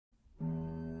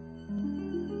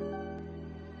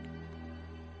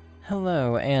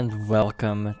Hello and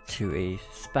welcome to a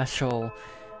special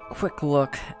quick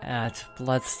look at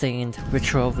Bloodstained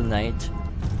Ritual of the Night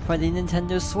for the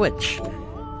Nintendo Switch.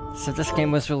 So this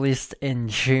game was released in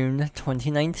June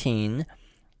 2019,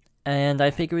 and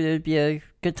I figured it would be a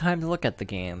good time to look at the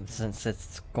game since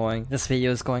this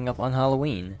video is going up on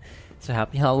Halloween. So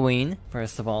happy Halloween,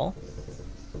 first of all.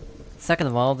 Second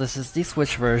of all, this is the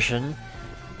Switch version,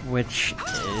 which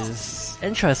is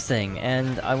interesting,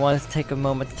 and I wanted to take a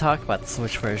moment to talk about the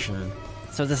Switch version.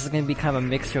 So this is going to be kind of a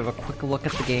mixture of a quick look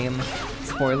at the game,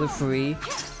 spoiler-free,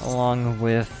 along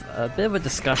with a bit of a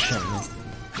discussion,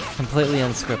 completely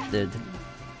unscripted.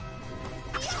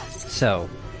 So,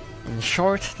 in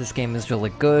short, this game is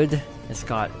really good. It's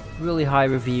got really high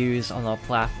reviews on all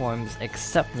platforms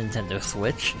except Nintendo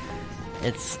Switch.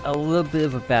 It's a little bit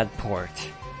of a bad port.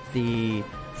 The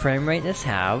frame rate is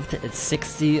halved. It's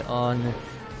 60 on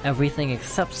everything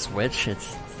except Switch. It's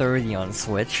 30 on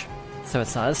Switch, so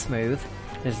it's not as smooth.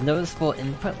 There's noticeable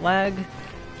input lag,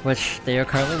 which they are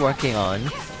currently working on.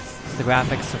 The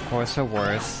graphics, of course, are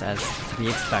worse, as to be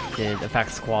expected.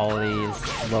 Effects quality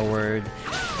is lowered,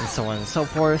 and so on and so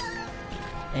forth.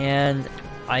 And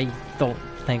I don't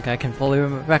think I can fully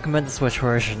recommend the Switch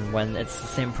version when it's the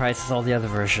same price as all the other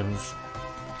versions.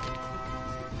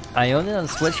 I own it on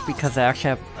Switch because I actually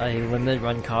have a limited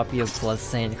run copy of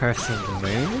Bloodstained Cursing the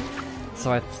Moon,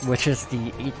 which is the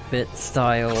 8-bit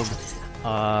styled,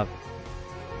 I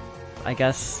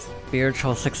guess,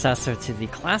 spiritual successor to the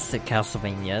classic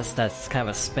Castlevanias. That's kind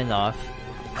of a spin-off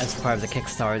as part of the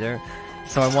Kickstarter,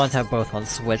 so I want to have both on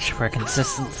Switch for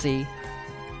consistency,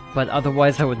 but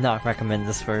otherwise I would not recommend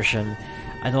this version.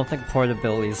 I don't think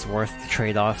portability is worth the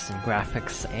trade-offs in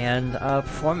graphics and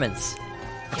performance.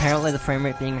 Apparently the frame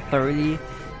rate being 30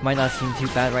 might not seem too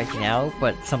bad right now,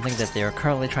 but something that they are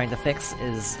currently trying to fix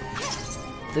is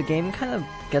the game kind of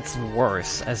gets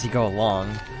worse as you go along.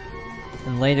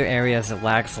 In later areas it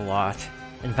lags a lot.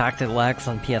 In fact, it lags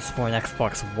on PS4 and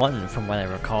Xbox One from what I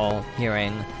recall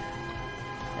hearing.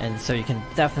 And so you can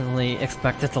definitely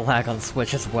expect it to lag on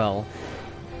Switch as well.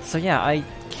 So yeah, I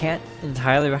can't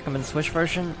entirely recommend the Switch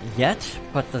version yet,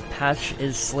 but the patch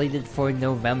is slated for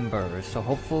November, so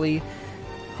hopefully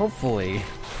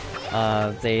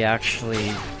they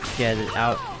actually get it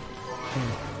out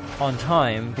on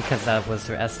time, because that was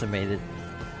their estimated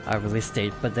release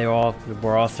date, but they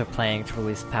were also planning to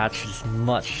release patches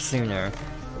much sooner.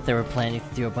 They were planning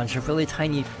to do a bunch of really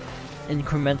tiny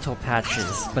incremental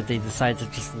patches, but they decided to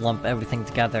just lump everything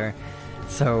together,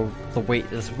 so the wait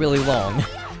is really long.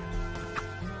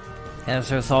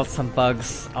 As a result, some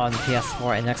bugs on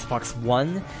PS4 and Xbox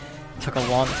One took a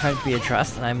long time to be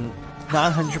addressed, and I'm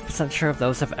not 100% sure if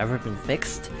those have ever been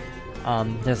fixed.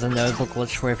 There's a notable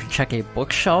glitch where if you check a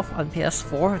bookshelf on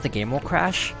PS4, the game will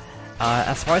crash.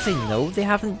 As far as I know, they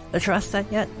haven't addressed that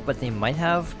yet, but they might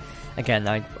have. Again,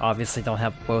 I obviously don't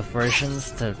have both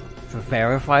versions to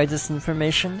verify this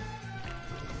information.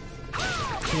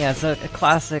 Yeah, it's a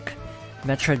classic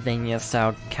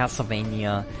Metroidvania-style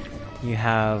Castlevania. You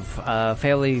have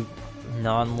fairly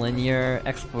non-linear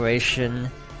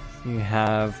exploration. You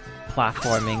have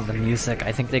platforming, the music.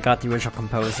 I think they got the original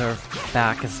composer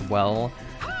back as well,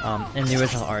 and the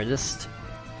original artist.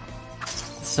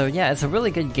 So yeah, it's a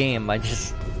really good game. I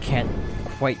just can't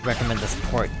quite recommend this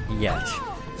port yet.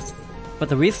 But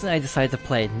the reason I decided to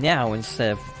play it now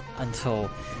instead of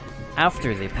until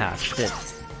after they patched it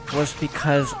was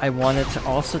because I wanted to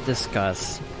also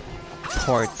discuss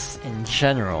ports in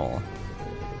general.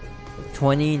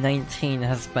 2019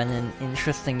 has been an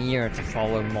interesting year to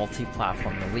follow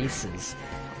multi-platform releases,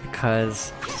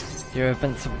 because there have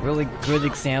been some really good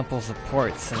examples of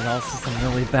ports and also some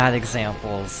really bad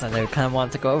examples, and I kind of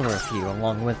want to go over a few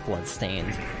along with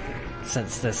Bloodstained,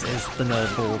 since this is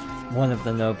one of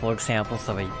the notable examples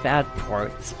of a bad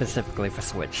port specifically for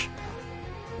Switch.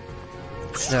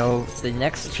 So, the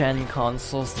next-gen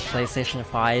consoles, the PlayStation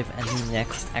 5 and the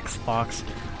next Xbox,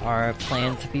 are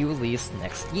planned to be released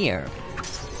next year.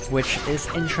 Which is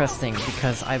interesting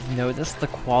because I've noticed the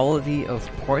quality of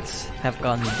ports have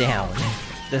gone down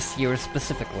this year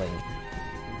specifically.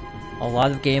 A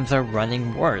lot of games are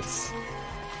running worse.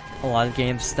 A lot of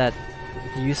games that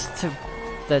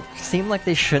seem like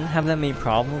they shouldn't have that many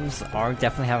problems are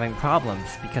definitely having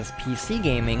problems, because PC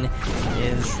gaming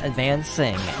is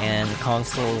advancing and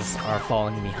consoles are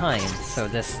falling behind, so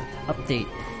this update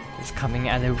is coming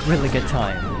at a really good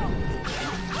time.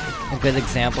 A good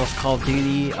example is Call of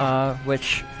Duty,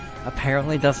 which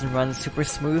apparently doesn't run super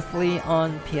smoothly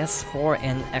on PS4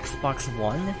 and Xbox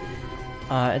One.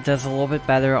 It does a little bit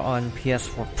better on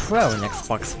PS4 Pro and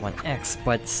Xbox One X,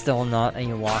 but still not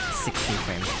a locked 60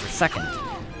 frames per second.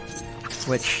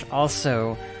 which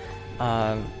also,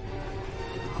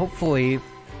 hopefully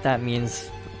that means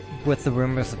with the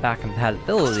rumors of back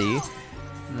compatibility,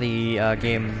 the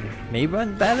game may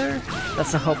run better.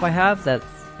 That's the hope I have, that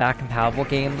back compatible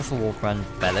games will run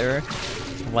better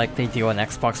like they do on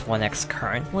Xbox One X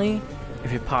currently.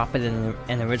 If you pop it in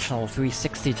an original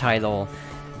 360 title,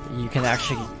 you can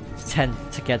actually tend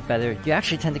to get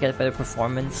better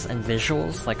performance and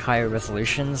visuals, like higher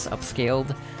resolutions,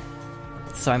 upscaled.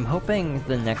 So I'm hoping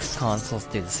the next consoles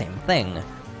do the same thing.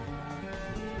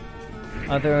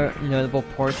 Other notable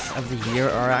ports of the year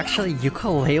are actually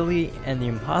Yooka-Laylee and The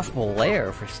Impossible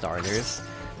Lair, for starters,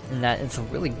 in that it's a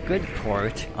really good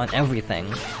port on everything.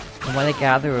 From what I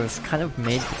gather, it was kind of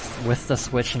made with the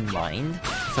Switch in mind,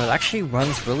 so it actually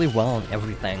runs really well on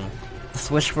everything. The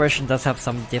Switch version does have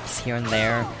some dips here and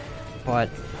there, but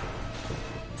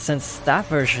since that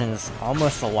version is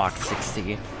almost a locked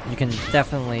 60, you can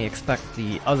definitely expect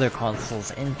the other consoles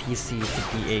in PC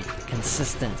to be a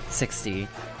consistent 60,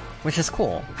 which is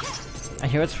cool. I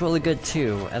hear it's really good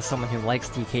too. As someone who likes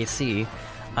DKC,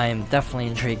 I am definitely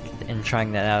intrigued in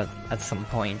trying that out at some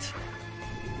point.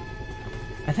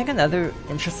 I think another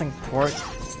interesting port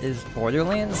is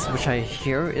Borderlands, which I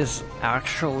hear is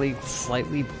actually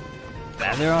slightly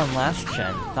better on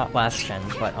not last gen,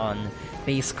 but on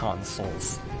base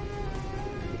consoles.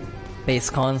 Base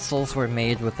consoles were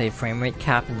made with a framerate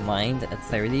cap in mind at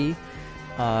 30,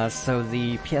 so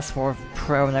the PS4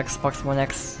 Pro and Xbox One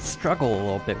X struggle a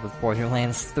little bit with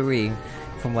Borderlands 3,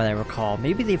 from what I recall.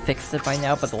 Maybe they fixed it by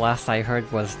now, but the last I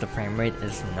heard was the framerate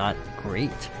is not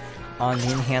great on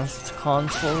the enhanced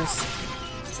consoles.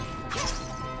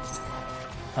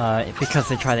 Because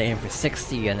they try to aim for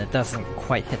 60 and it doesn't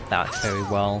quite hit that very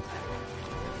well.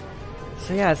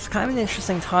 So yeah, it's kind of an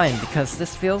interesting time because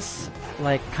this feels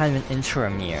like kind of an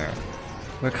interim year.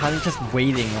 We're kind of just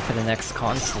waiting for the next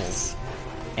consoles.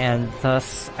 And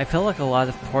thus, I feel like a lot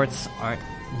of ports aren't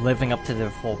living up to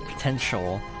their full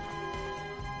potential.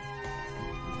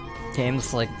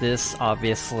 Games like this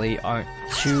obviously aren't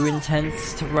too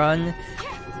intense to run,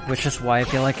 which is why I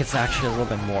feel like it's actually a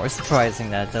little bit more surprising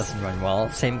that it doesn't run well.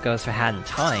 Same goes for Hat in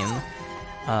Time,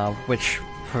 which,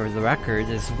 for the record,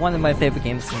 is one of my favorite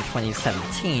games from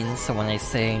 2017, so when I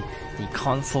say the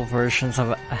console versions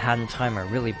of A Hat in Time are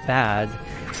really bad,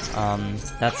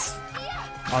 that's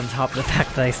on top of the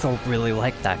fact that I still really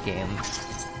like that game.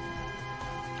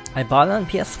 I bought it on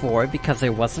PS4 because I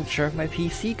wasn't sure if my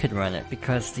PC could run it,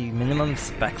 because the minimum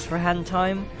specs for Hat in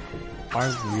Time are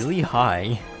really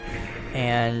high,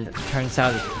 and it turns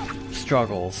out it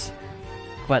struggles.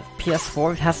 But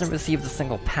PS4 hasn't received a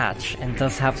single patch, and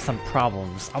does have some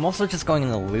problems. I'm also just going in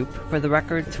a loop, for the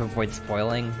record, to avoid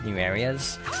spoiling new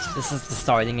areas. This is the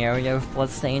starting area of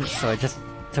Bloodstained, so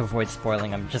to avoid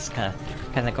spoiling, I'm just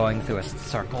kinda going through a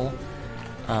circle.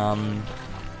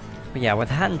 But yeah, with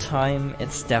Hat in Time,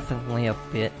 it's definitely a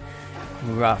bit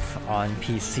rough on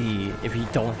PC if you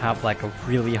don't have like a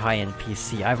really high-end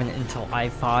PC. I have an Intel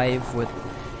i5 with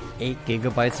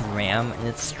 8GB of RAM, and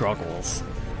it struggles.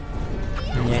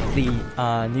 And yet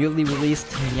the newly released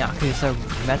Yakuza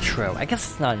Metro, I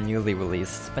guess it's not newly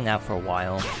released, it's been out for a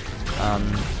while,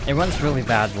 it runs really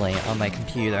badly on my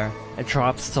computer. It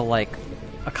drops to like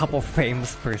a couple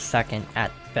frames per second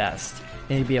at best.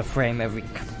 Maybe a frame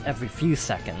every few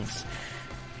seconds.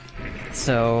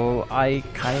 So I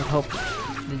kind of hope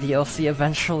the DLC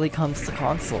eventually comes to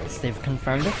consoles. They've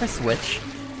confirmed it for Switch,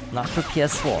 not for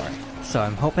PS4. So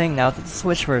I'm hoping now that the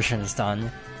Switch version is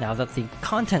done, now that the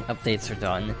content updates are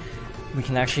done, we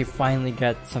can actually finally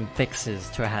get some fixes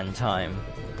to A Hat in Time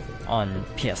on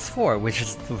PS4, which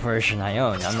is the version I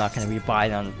own. I'm not going to rebuy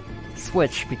it on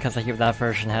Switch because I hear that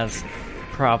version has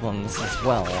problems as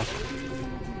well.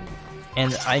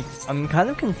 And I'm kind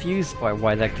of confused by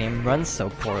why that game runs so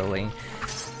poorly.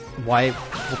 Why it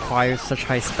requires such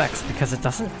high specs, because it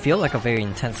doesn't feel like a very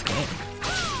intense game.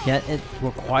 Yet it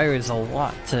requires a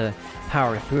lot to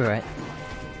power through it.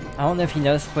 I don't know if you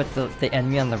noticed, but the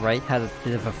enemy on the right had a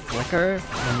bit of a flicker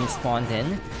when you spawned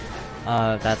in.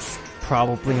 That's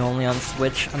probably only on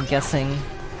Switch, I'm guessing.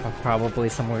 Or probably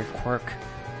some weird quirk.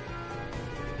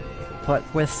 But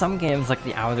with some games like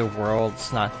The Outer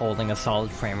Worlds not holding a solid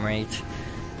frame rate,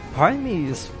 part of me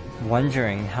is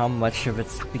wondering how much of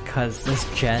it's because this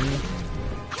gen...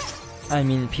 I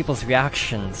mean, people's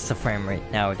reactions to frame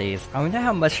rate nowadays, I wonder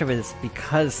how much of it is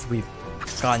because we've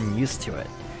gotten used to it.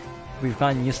 We've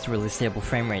gotten used to really stable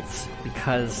frame rates,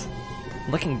 because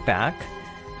looking back,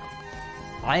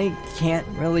 I can't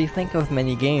really think of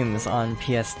many games on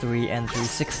PS3 and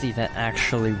 360 that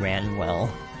actually ran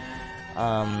well.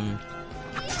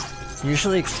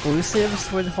 Usually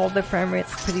exclusives would hold their frame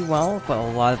rates pretty well, but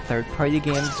a lot of third-party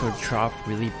games would drop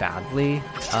really badly.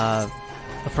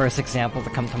 The first example to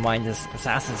come to mind is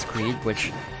Assassin's Creed,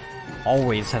 which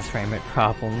always has frame rate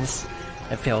problems,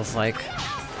 it feels like.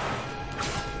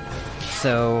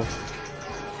 So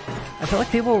I feel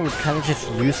like people were kind of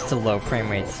just used to low frame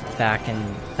rates back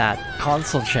in that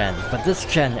console gen, but this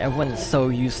gen, everyone is so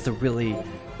used to really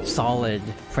solid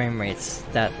frame rates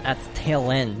that at the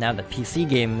tail end, now that PC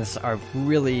games are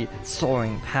really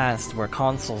soaring past where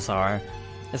consoles are,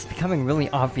 it's becoming really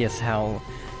obvious how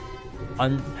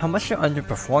much they're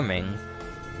underperforming.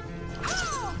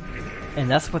 And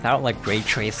that's without like ray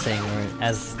tracing or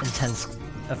as intense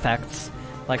effects.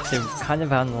 Like, they're kind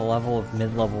of on the level of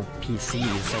mid-level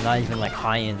PCs, and not even like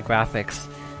high-end graphics,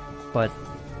 but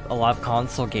a lot of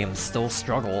console games still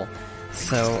struggle.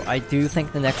 So I do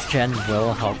think the next gen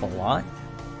will help a lot.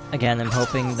 Again, I'm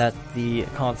hoping that the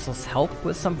consoles help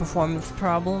with some performance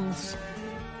problems,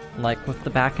 like with the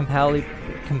back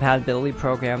compatibility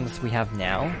programs we have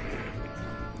now.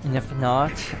 And if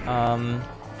not,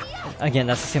 again,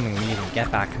 that's assuming we even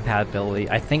get back compatibility.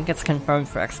 I think it's confirmed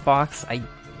for Xbox. I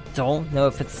don't know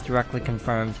if it's directly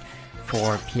confirmed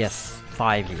for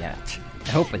PS5 yet. I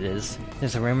hope it is.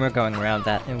 There's a rumor going around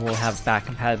that it will have back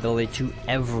compatibility to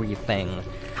everything.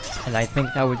 And I think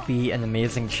that would be an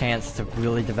amazing chance to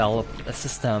really develop a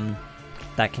system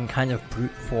that can kind of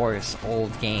brute force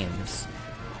old games.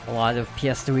 A lot of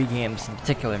PS3 games in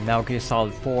particular, Metal Gear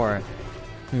Solid 4,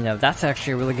 you know, that's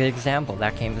actually a really good example.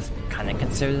 That game is kind of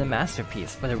considered a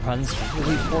masterpiece, but it runs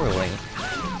really poorly.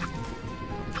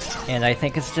 And I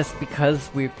think it's just because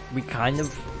we kind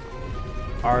of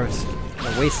are in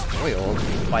a way spoiled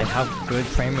by how good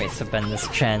frame rates have been this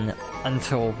gen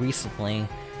until recently,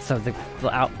 so the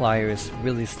outliers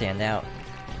really stand out.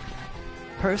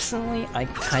 Personally, I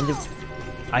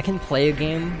can play a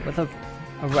game with a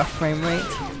rough frame rate.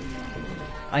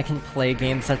 I can play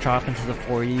games that drop into the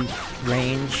 40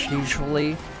 range,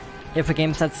 usually. If a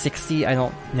game's at 60, I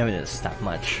don't notice that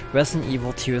much. Resident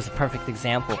Evil 2 is a perfect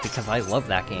example because I love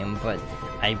that game, but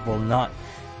I will not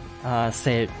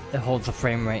say it holds a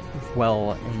frame rate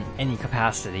well in any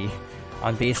capacity.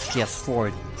 On base PS4,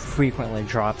 it frequently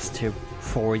drops to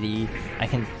 40. I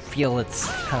can feel it's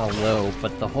kind of low,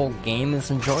 but the whole game is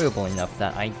enjoyable enough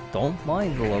that I don't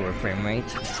mind the lower frame rate.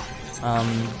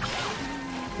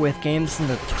 With games in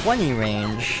the 20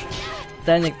 range,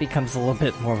 then it becomes a little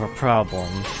bit more of a problem.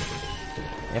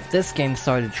 If this game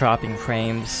started dropping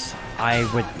frames, I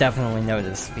would definitely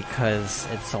notice because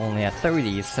it's only at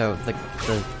 30, so the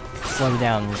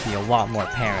slowdown would be a lot more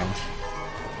apparent.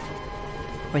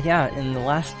 But yeah, in the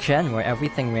last gen where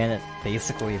everything ran at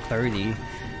basically 30,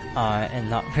 and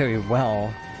not very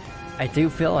well, I do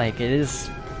feel like it is,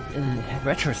 in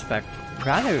retrospect,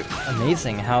 rather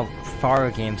amazing how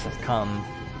far games have come.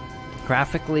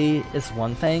 Graphically is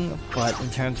one thing, but in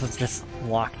terms of just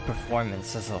locked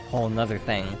performance is a whole nother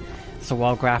thing. So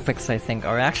while graphics, I think,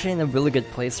 are actually in a really good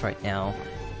place right now,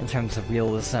 in terms of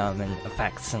realism and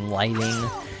effects and lighting,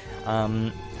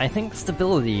 I think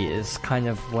stability is kind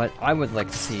of what I would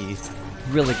like to see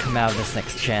really come out of this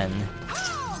next gen.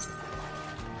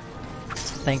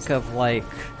 Think of like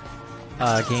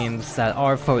games that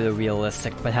are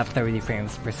photorealistic but have 30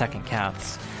 frames per second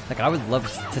caps. Like, I would love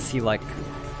to see like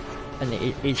an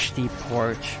HD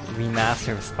port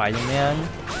remaster of Spider-Man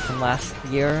from last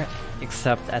year,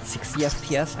 except at 60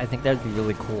 FPS. I think that'd be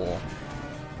really cool.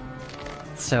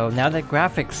 So now that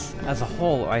graphics as a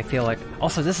whole, I feel like...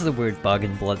 Also, this is a weird bug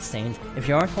in Bloodstained. If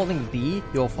you aren't holding B,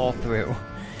 you'll fall through.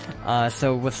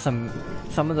 So with some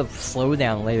of the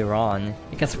slowdown later on,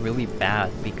 it gets really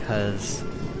bad because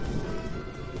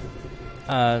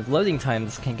loading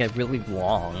times can get really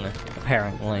long,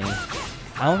 apparently.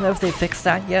 I don't know if they fixed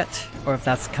that yet, or if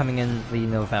that's coming in the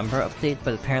November update,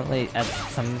 but apparently at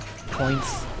some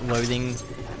points loading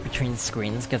between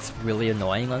screens gets really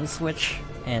annoying on Switch,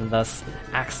 and thus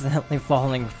accidentally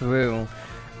falling through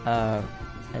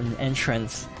an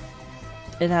entrance.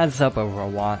 It adds up over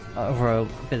a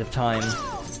bit of time.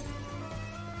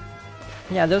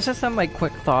 Yeah, those are some of my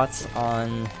quick thoughts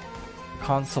on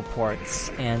console ports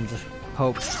and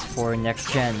hopes for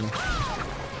next gen.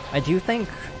 I do think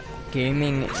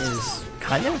gaming is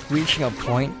kind of reaching a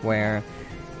point where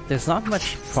there's not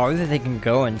much farther they can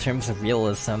go in terms of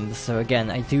realism, so again,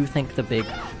 I do think the big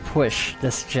push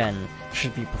this gen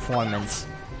should be performance.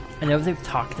 I know they've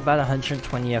talked about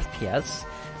 120 FPS,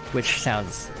 which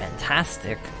sounds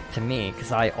fantastic to me,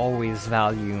 because I always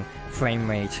value frame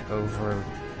rate over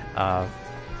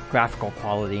graphical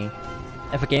quality.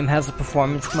 If a game has a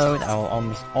performance mode, I'll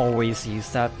almost always use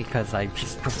that because I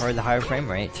just prefer the higher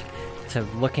frame rate. to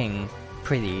looking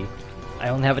pretty. I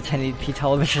only have a 1080p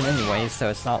television anyway, so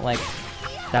it's not like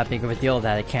that big of a deal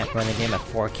that I can't run a game at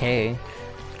 4K.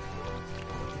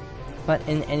 But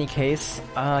in any case,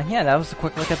 yeah, that was a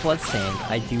quick look at Bloodstained.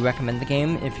 I do recommend the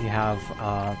game if you have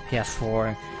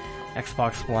PS4,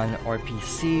 Xbox One, or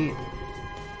PC.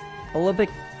 A little bit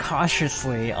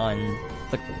cautiously on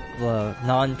the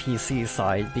non-PC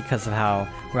side because of how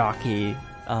rocky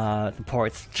the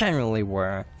ports generally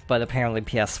were, but apparently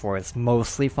PS4 is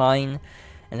mostly fine,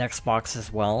 and Xbox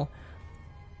as well.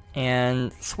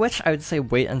 And Switch, I would say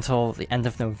wait until the end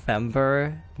of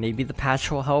November. Maybe the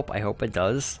patch will help, I hope it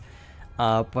does.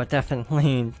 But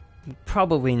definitely,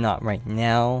 probably not right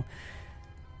now.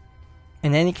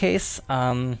 In any case,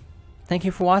 thank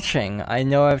you for watching. I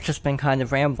know I've just been kind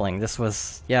of rambling. This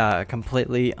was, yeah, a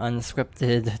completely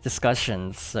unscripted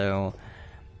discussion, so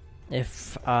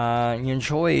if you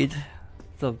enjoyed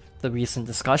the recent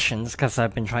discussions, because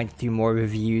I've been trying to do more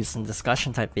reviews and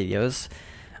discussion type videos,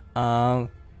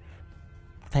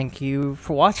 thank you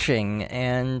for watching,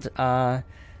 and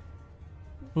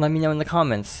let me know in the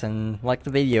comments and like the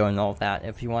video and all that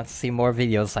if you want to see more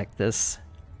videos like this.